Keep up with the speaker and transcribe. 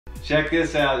Check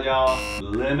this out, y'all.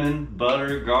 Lemon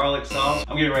butter garlic sauce.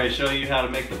 I'm getting ready to show you how to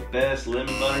make the best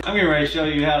lemon butter. I'm getting ready to show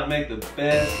you how to make the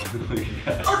best.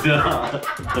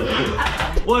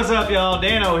 What's up, y'all?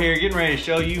 Dano here, getting ready to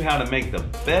show you how to make the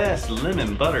best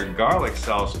lemon butter garlic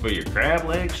sauce for your crab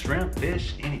legs, shrimp,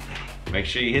 fish, anything. Make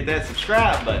sure you hit that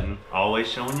subscribe button. Always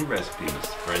showing you recipes,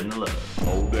 spreading the love.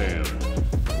 Oh damn.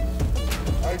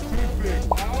 I keep it.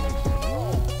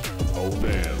 Oh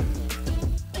damn.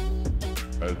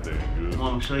 That thing good. I'm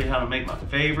gonna show you how to make my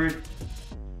favorite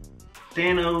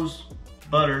Dano's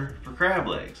butter for crab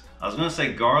legs. I was gonna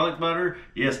say garlic butter.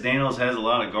 Yes, Dano's has a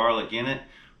lot of garlic in it,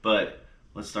 but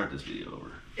let's start this video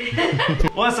over.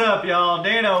 What's up, y'all?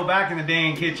 Dano back in the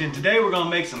Dan kitchen. Today we're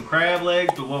gonna make some crab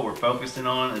legs, but what we're focusing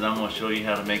on is I'm gonna show you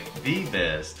how to make the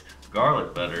best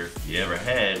garlic butter you ever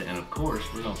had, and of course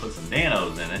we're gonna put some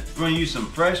Dano's in it. We're gonna use some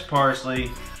fresh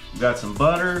parsley. We got some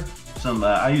butter,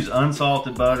 I use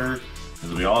unsalted butter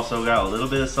because we also got a little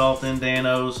bit of salt in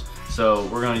Dano's. So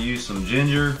we're gonna use some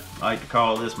ginger. I like to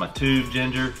call this my tube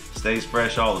ginger. Stays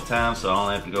fresh all the time, so I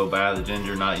don't have to go buy the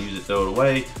ginger, not use it, throw it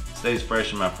away. Stays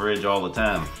fresh in my fridge all the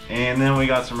time. And then we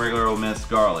got some regular old minced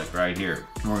garlic right here.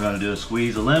 And we're gonna do a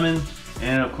squeeze of lemon,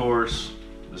 and of course,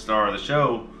 the star of the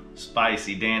show,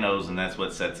 spicy Dano's, and that's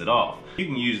what sets it off. You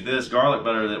can use this garlic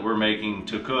butter that we're making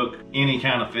to cook any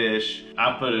kind of fish.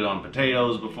 I've put it on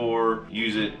potatoes before.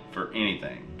 Use it for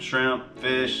anything. Shrimp,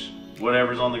 fish,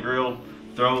 whatever's on the grill.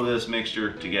 Throw this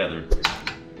mixture together.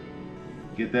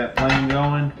 Get that flame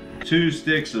going. 2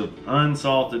 sticks of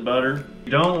unsalted butter.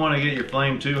 You don't want to get your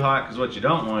flame too hot, because what you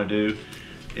don't want to do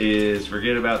is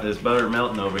forget about this butter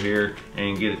melting over here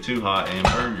and get it too hot and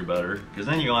burn your butter, because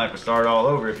then you're gonna have to start all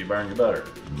over if you burn your butter.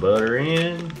 Butter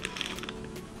in.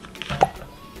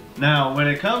 Now when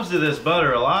it comes to this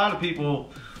butter, a lot of people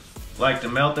like to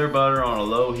melt their butter on a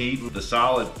low heat. The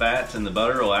solid fats in the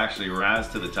butter will actually rise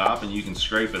to the top and you can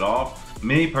scrape it off.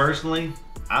 Me personally,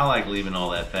 I like leaving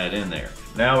all that fat in there.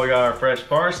 Now we got our fresh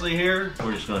parsley here.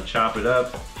 We're just gonna chop it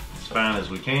up as fine as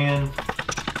we can.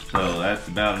 So that's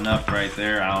about enough right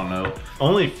there, I don't know.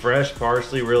 Only fresh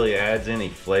parsley really adds any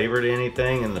flavor to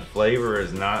anything, and the flavor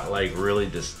is not like really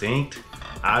distinct,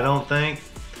 I don't think.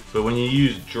 But when you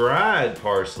use dried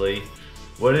parsley,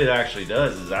 what it actually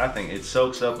does is I think it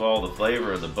soaks up all the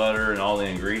flavor of the butter and all the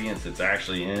ingredients that's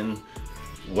actually in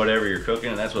whatever you're cooking,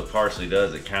 and that's what parsley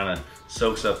does. It kind of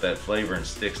soaks up that flavor and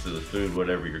sticks to the food,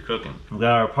 whatever you're cooking. We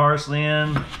got our parsley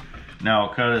in. Now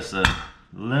I'll cut us a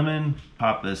lemon,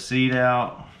 pop the seed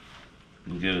out.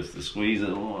 And give us the squeeze.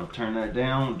 We want to turn that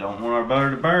down. Don't want our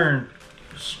butter to burn.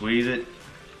 Squeeze it.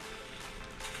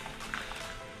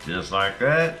 Just like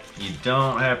that. You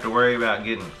don't have to worry about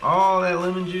getting all that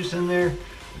lemon juice in there,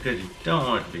 because you don't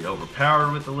want it to be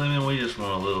overpowered with the lemon. We just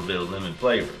want a little bit of lemon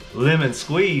flavor. Lemon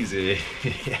squeeze it.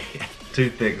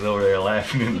 Toothpick's over there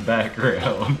laughing in the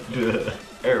background.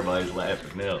 Everybody's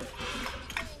laughing now.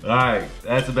 All right,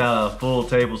 that's about a full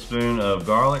tablespoon of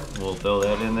garlic. We'll throw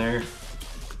that in there.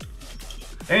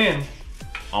 And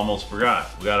almost forgot,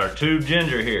 we got our tube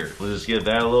ginger here. We'll just give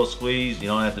that a little squeeze. You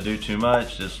don't have to do too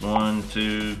much, just 1,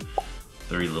 2,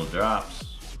 3 little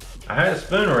drops. I had a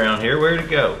spoon around here, where'd it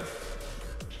go?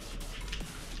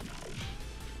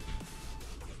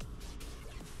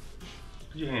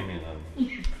 Could you hand me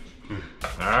another?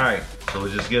 All right, so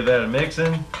we'll just give that a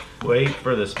mixing. Wait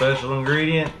for the special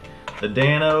ingredient, the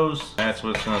Dano's. That's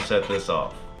what's gonna set this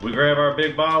off. We grab our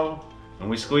big bottle and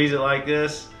we squeeze it like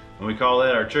this, and we call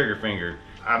that our trigger finger.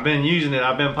 I've been using it,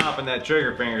 I've been popping that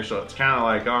trigger finger, so it's kind of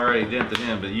like already dented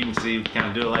in, but you can see we kind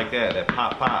of do it like that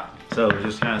pop, pop. So we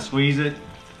just kind of squeeze it.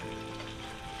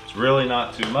 It's really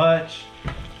not too much.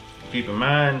 Keep in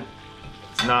mind,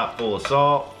 it's not full of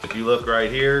salt. If you look right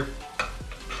here,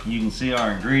 you can see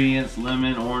our ingredients: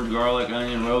 lemon, orange, garlic,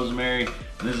 onion, rosemary.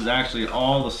 And this is actually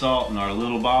all the salt in our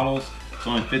little bottles. It's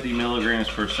only 50 milligrams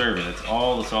per serving. That's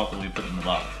all the salt that we put in the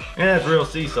bottle. And that's real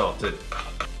sea salt too.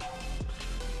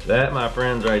 That, my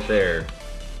friends, right there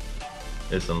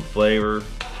is some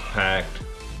flavor-packed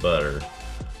butter.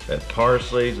 That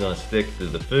parsley is gonna stick to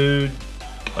the food.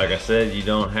 Like I said, you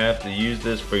don't have to use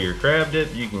this for your crab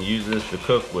dip. You can use this to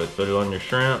cook with. Put it on your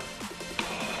shrimp.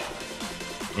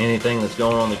 Anything that's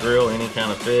going on the grill, any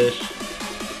kind of fish.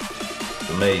 It's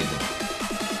amazing.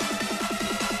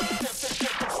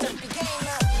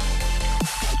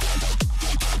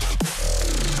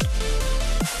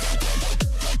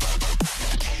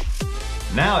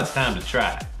 Now it's time to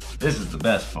try it. This is the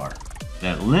best part.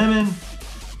 That lemon,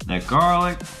 that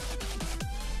garlic,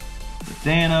 the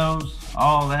Dano's,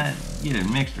 all that, get it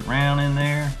mixed around in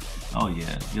there. Oh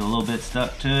yeah, get a little bit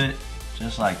stuck to it,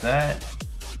 just like that.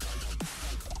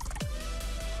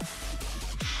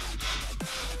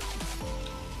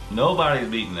 Nobody's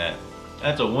beating that.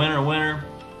 That's a winner winner,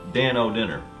 Dan-O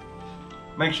dinner.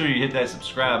 Make sure you hit that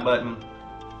subscribe button,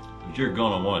 because you're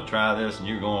gonna want to try this and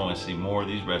you're gonna want to see more of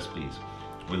these recipes.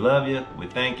 We love you, we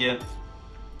thank you.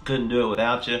 Couldn't do it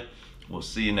without you. We'll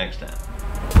see you next time.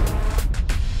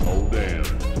 Oh damn.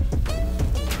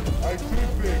 I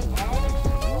keep it.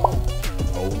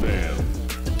 Oh damn.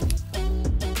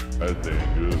 As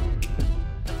Dan